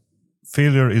advice.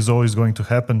 Failure is always going to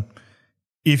happen.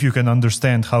 If you can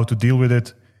understand how to deal with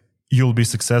it, you'll be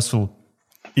successful.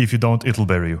 If you don't, it'll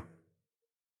bury you.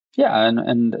 Yeah,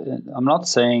 and I'm not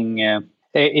saying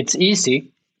it's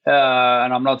easy,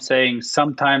 and I'm not saying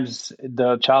sometimes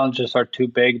the challenges are too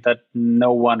big that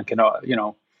no one can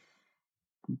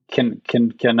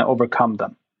overcome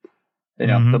them.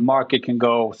 The market can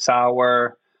go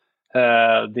sour.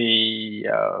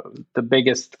 the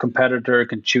biggest competitor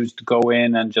can choose to go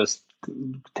in and just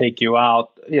take you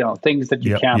out, things that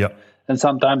you can't. And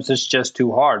sometimes it's just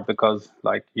too hard because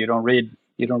like you don't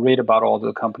read about all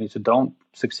the companies who don't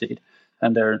succeed,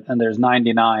 and there's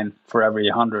 99 for every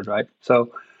 100, right?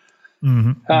 So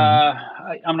I'm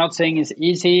not saying it's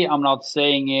easy. I'm not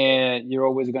saying you're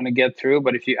always going to get through,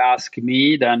 but if you ask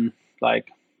me, then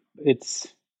like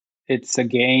it's a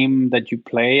game that you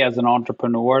play as an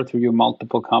entrepreneur through your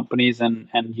multiple companies and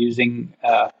using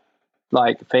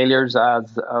like failures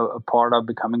as a part of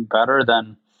becoming better.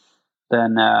 Then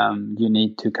you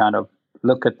need to kind of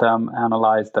look at them,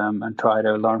 analyze them, and try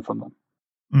to learn from them.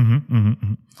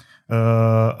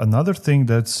 Another thing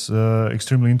that's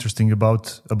extremely interesting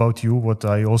about you, what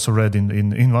I also read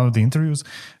in one of the interviews,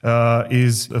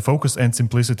 is a focus and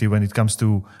simplicity when it comes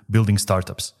to building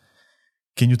startups.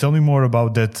 Can you tell me more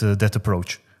about that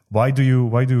approach? Why do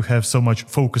you have so much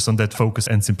focus on that focus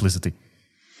and simplicity?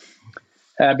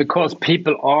 Because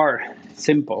people are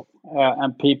simple,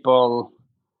 and people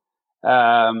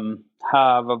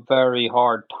have a very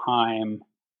hard time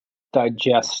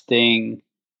digesting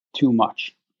too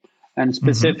much, and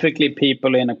specifically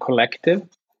people in a collective.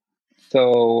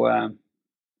 So,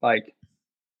 like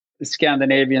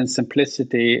Scandinavian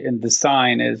simplicity in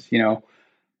design is,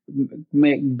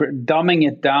 dumbing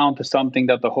it down to something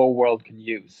that the whole world can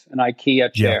use, an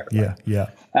IKEA chair. Yeah.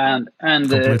 And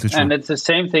it's the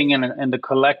same thing in the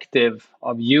collective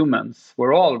of humans.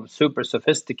 We're all super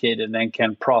sophisticated and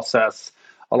can process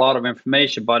a lot of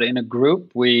information, but in a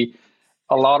group,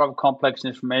 a lot of complex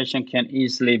information can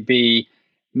easily be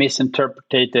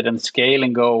misinterpreted and scale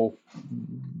and go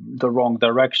the wrong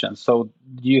direction. So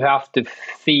you have to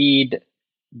feed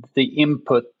the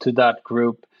input to that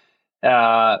group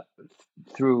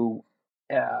through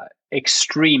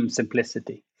extreme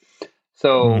simplicity.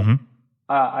 So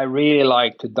I really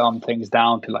like to dumb things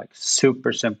down to like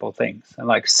super simple things and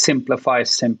like simplify,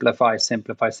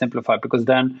 because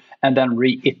then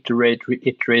reiterate.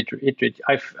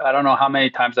 I don't know how many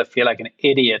times I feel like an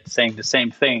idiot saying the same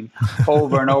thing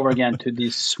over and over again to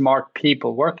these smart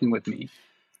people working with me.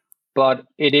 But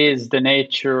it is the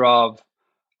nature of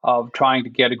trying to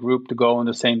get a group to go in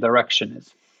the same direction.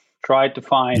 Is try to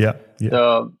find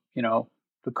the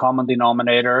common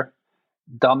denominator,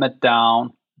 dumb it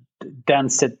down,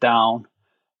 dense it down,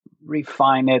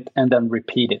 refine it, and then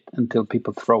repeat it until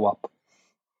people throw up.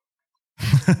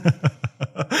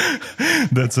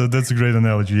 That's a great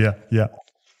analogy. Yeah.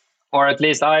 Or at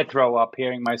least I throw up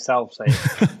hearing myself say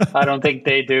it. I don't think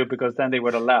they do, because then they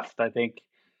would have left. I think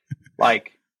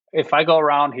like if I go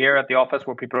around here at the office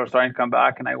where people are starting to come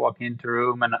back and I walk into a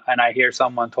room and I hear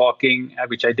someone talking,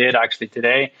 which I did actually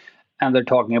today, and they're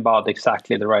talking about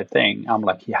exactly the right thing, I'm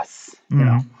like, yes,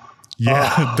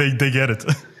 Yeah, they get it.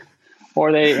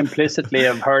 Or they implicitly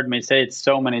have heard me say it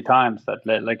so many times that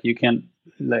like you can,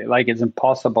 like it's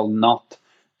impossible not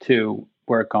to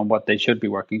work on what they should be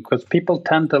working, because people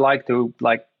tend to like to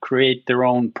like create their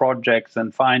own projects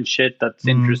and find shit that's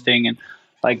interesting and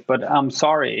like, but I'm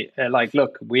sorry, like,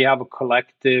 look, we have a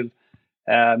collective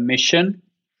mission,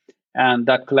 and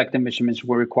that collective mission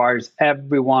requires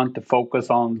everyone to focus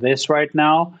on this right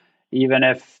now. Even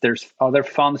if there's other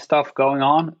fun stuff going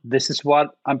on, this is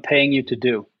what I'm paying you to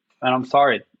do. And I'm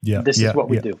sorry, this is what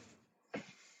we do.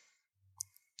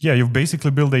 Yeah, you've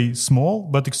basically built a small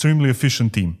but extremely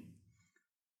efficient team.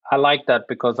 I like that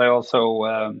because I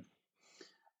also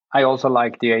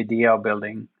like the idea of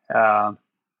building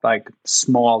like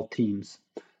small teams,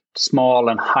 small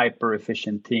and hyper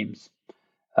efficient teams.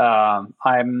 I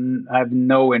have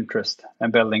no interest in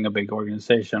building a big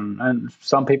organization, and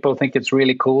some people think it's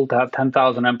really cool to have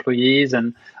 10,000 employees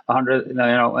and 100,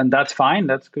 and that's fine,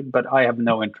 that's good. But I have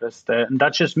no interest, and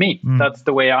that's just me. That's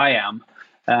the way I am.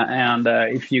 And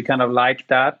if you kind of like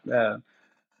that,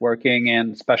 working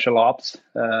in special ops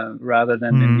rather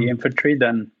than in the infantry,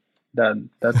 then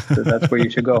that's where you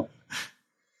should go.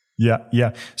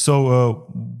 Yeah. So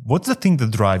what's the thing that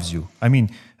drives you? I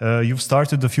mean, you've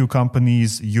started a few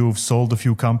companies, you've sold a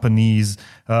few companies.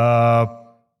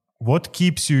 What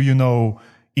keeps you,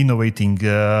 innovating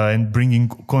and bringing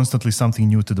constantly something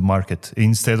new to the market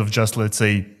instead of just, let's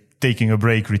say, taking a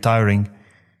break, retiring?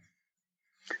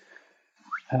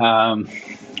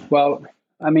 Well,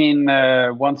 I mean,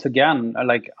 once again,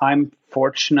 like I'm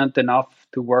fortunate enough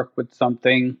to work with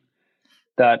something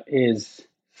that is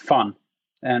fun.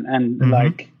 And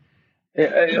like,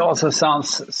 it also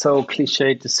sounds so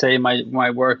cliche to say my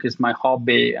work is my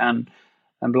hobby and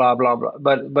blah, blah, blah.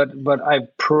 But I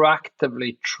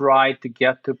proactively try to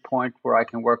get to a point where I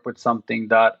can work with something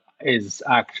that is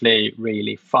actually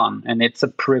really fun. And it's a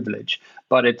privilege.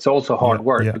 but it's also hard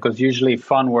work because usually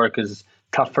fun work is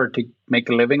tougher to make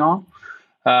a living on.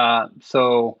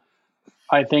 So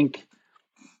I think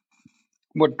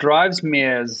what drives me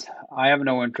is I have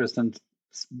no interest in,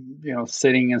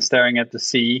 sitting and staring at the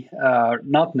sea.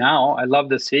 Not now. I love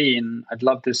the sea, and I'd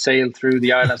love to sail through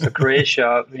the islands of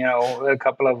Croatia, a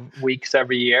couple of weeks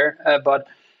every year. But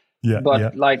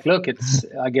look,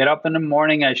 I get up in the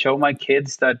morning. I show my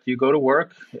kids that you go to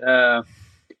work.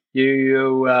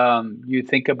 You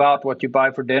think about what you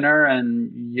buy for dinner,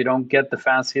 and you don't get the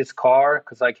fanciest car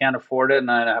because I can't afford it, and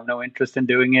I have no interest in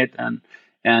doing it. And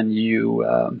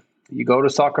you go to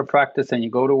soccer practice, and you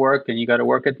go to work, and you got to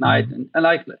work at night, and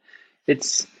like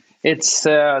it's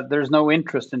there's no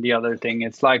interest in the other thing.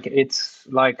 It's like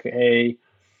a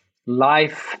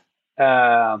life.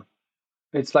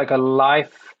 It's like a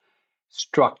life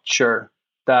structure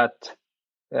that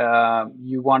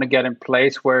you want to get in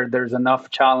place where there's enough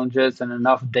challenges and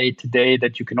enough day to day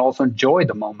that you can also enjoy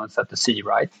the moments at the sea,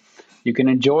 right? You can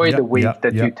enjoy the week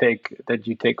that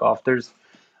you take off.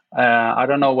 I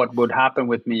don't know what would happen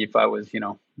with me if I was,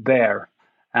 there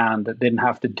and didn't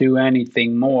have to do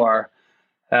anything more,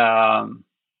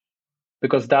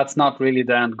 because that's not really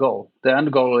the end goal. The end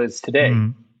goal is today,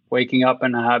 waking up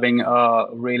and having a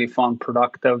really fun,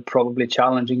 productive, probably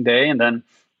challenging day, and then,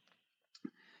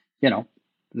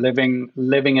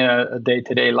 living a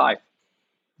day-to-day life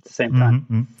at the same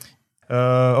time.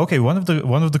 Okay, one of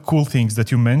the cool things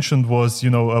that you mentioned was,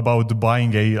 about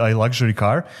buying a luxury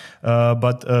car.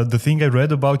 But the thing I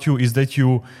read about you is that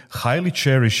you highly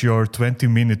cherish your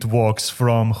 20-minute walks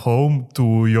from home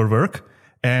to your work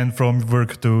and from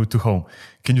work to home.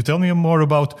 Can you tell me more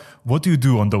about what do you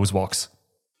do on those walks?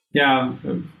 Yeah,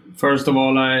 first of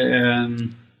all,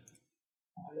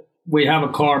 we have a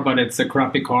car, but it's a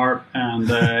crappy car,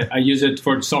 and I use it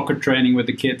for soccer training with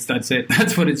the kids. That's it.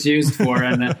 That's what it's used for,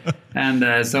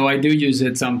 and so I do use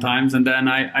it sometimes. And then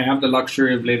I have the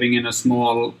luxury of living in a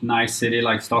small, nice city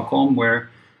like Stockholm, where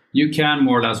you can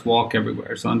more or less walk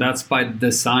everywhere. So, and that's by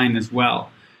design as well.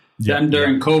 Yeah, then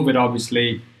during COVID,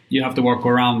 obviously, you have to walk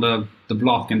around the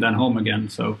block and then home again.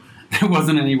 So there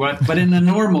wasn't any way. But in the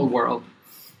normal world,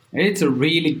 it's a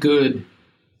really good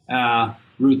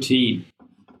routine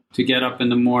to get up in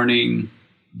the morning,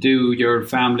 do your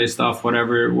family stuff,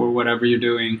 whatever you're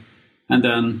doing, and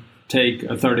then take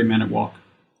a 30-minute walk.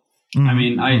 I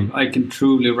mean, I can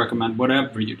truly recommend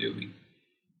whatever you're doing.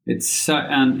 It's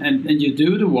and you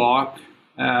do the walk,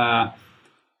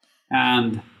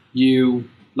 and you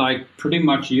pretty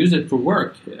much use it for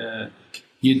work.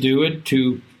 You do it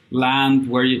to land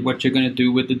what you're going to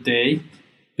do with the day.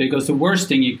 Because the worst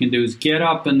thing you can do is get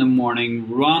up in the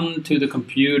morning, run to the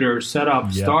computer, set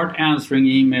up, start answering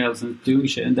emails and doing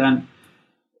shit. And then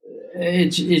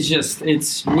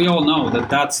we all know that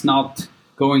that's not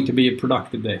going to be a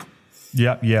productive day.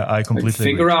 Yeah, I completely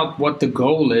figure agree. out what the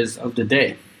goal is of the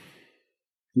day,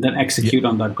 and then execute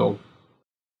on that goal.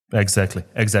 Exactly.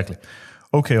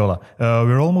 Okay, Ola,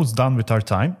 we're almost done with our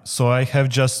time, so I have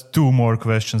just two more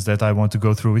questions that I want to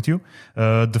go through with you.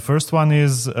 The first one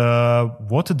is,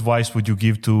 what advice would you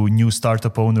give to new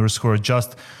startup owners who are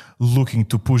just looking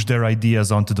to push their ideas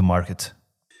onto the market?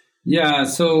 Yeah,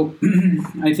 so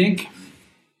I think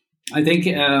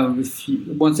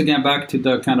once again, back to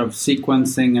the kind of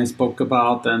sequencing I spoke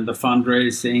about and the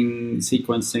fundraising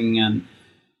sequencing and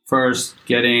first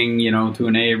getting, to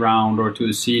an A round or to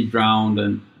a seed round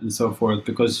and so forth,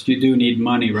 because you do need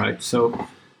money, right? So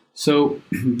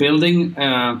building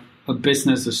a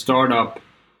business, a startup,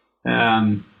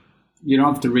 you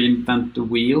don't have to reinvent the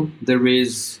wheel. There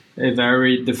is a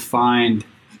very defined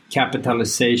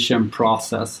capitalization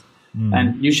process,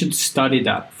 and you should study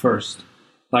that first.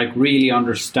 Really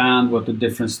understand what the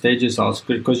different stages are,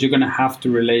 because you're going to have to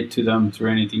relate to them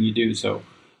through anything you do. So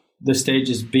the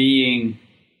stages being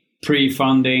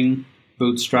pre-funding,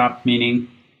 bootstrap, meaning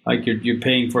you're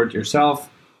paying for it yourself.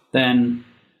 Then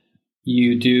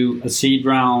you do a seed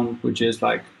round, which is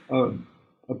like a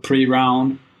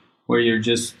pre-round where you're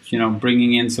just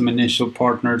bringing in some initial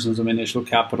partners and some initial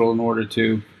capital in order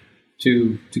to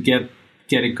get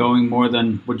it going more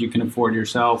than what you can afford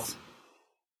yourself.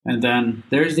 And then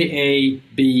there's the A,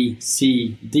 B,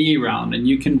 C, D round, and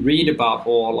you can read about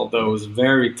all of those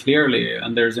very clearly.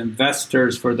 And there's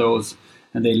investors for those,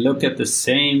 and they look at the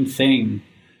same thing.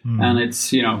 And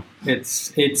it's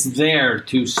there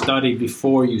to study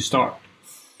before you start.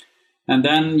 And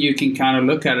then you can kind of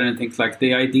look at it and think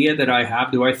the idea that I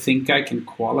have, do I think I can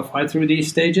qualify through these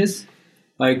stages?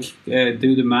 Do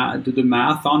the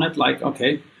math on it.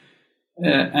 Okay.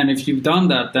 And if you've done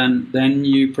that, then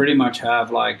you pretty much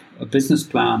have a business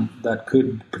plan that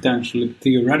could potentially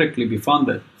theoretically be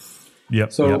funded.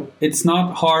 So it's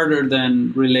not harder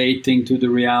than relating to the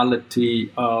reality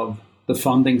of the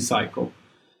funding cycle.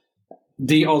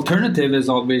 The alternative is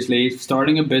obviously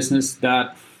starting a business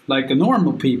that, like a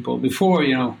normal people before,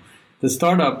 the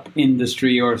startup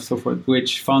industry or so forth,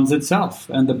 which funds itself.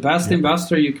 And the best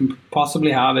investor you can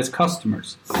possibly have is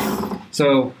customers.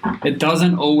 So it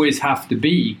doesn't always have to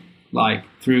be like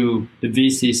through the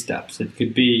VC steps. It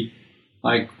could be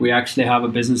like we actually have a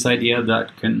business idea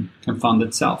that can fund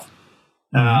itself.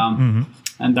 And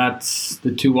that's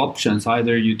the two options.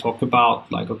 Either you talk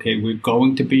about like, okay, we're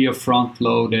going to be a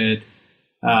front-loaded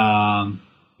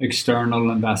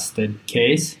external invested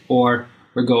case, or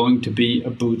we're going to be a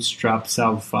bootstrap,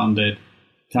 self-funded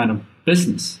kind of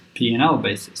business, P&L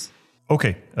basis.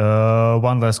 Okay,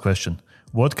 one last question.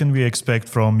 What can we expect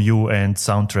from you and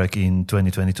Soundtrack in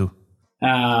 2022?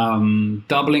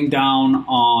 Doubling down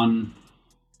on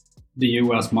the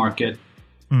US market,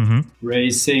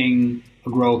 raising a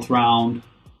growth round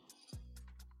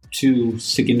to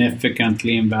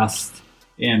significantly invest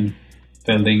in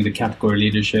building the category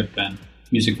leadership and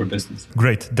music for business.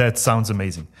 Great. That sounds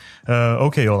amazing.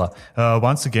 Okay, Ola.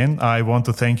 Once again, I want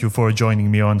to thank you for joining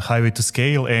me on Highway to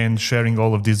Scale and sharing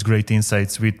all of these great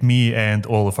insights with me and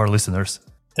all of our listeners.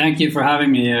 Thank you for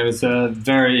having me. It was a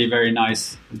very, very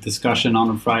nice discussion on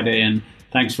a Friday, and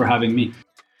thanks for having me.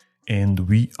 And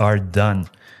we are done.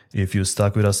 If you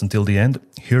stuck with us until the end,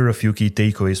 here are a few key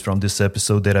takeaways from this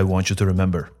episode that I want you to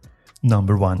remember.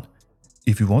 Number 1,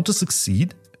 if you want to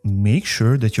succeed, make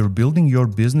sure that you're building your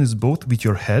business both with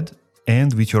your head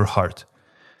and with your heart.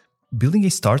 Building a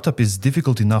startup is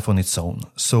difficult enough on its own,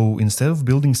 so instead of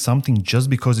building something just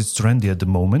because it's trendy at the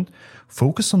moment,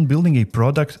 focus on building a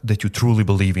product that you truly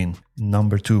believe in.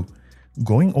 Number 2,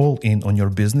 going all in on your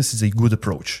business is a good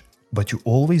approach, but you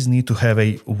always need to have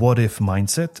a what-if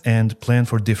mindset and plan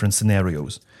for different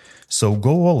scenarios. So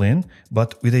go all in,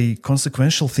 but with a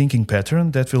consequential thinking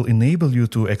pattern that will enable you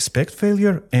to expect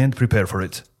failure and prepare for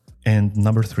it. And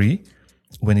number 3,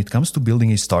 when it comes to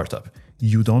building a startup,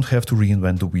 you don't have to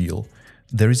reinvent the wheel.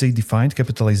 There is a defined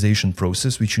capitalization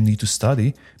process which you need to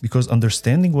study, because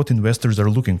understanding what investors are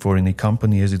looking for in a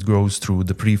company as it grows through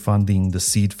the pre-funding, the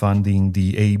seed funding,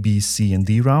 the A, B, C, and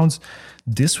D rounds,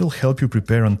 this will help you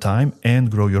prepare on time and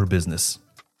grow your business.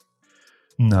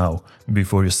 Now,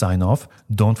 before you sign off,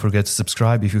 don't forget to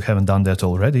subscribe if you haven't done that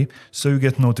already, so you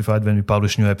get notified when we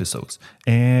publish new episodes.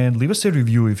 And leave us a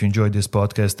review if you enjoyed this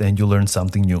podcast and you learned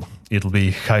something new. It'll be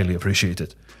highly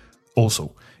appreciated.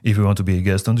 Also, if you want to be a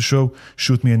guest on the show,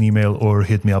 shoot me an email or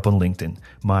hit me up on LinkedIn.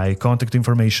 My contact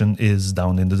information is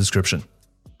down in the description.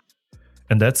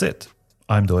 And that's it.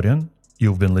 I'm Dorian.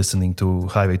 You've been listening to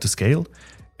Highway to Scale,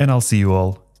 and I'll see you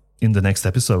all in the next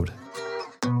episode.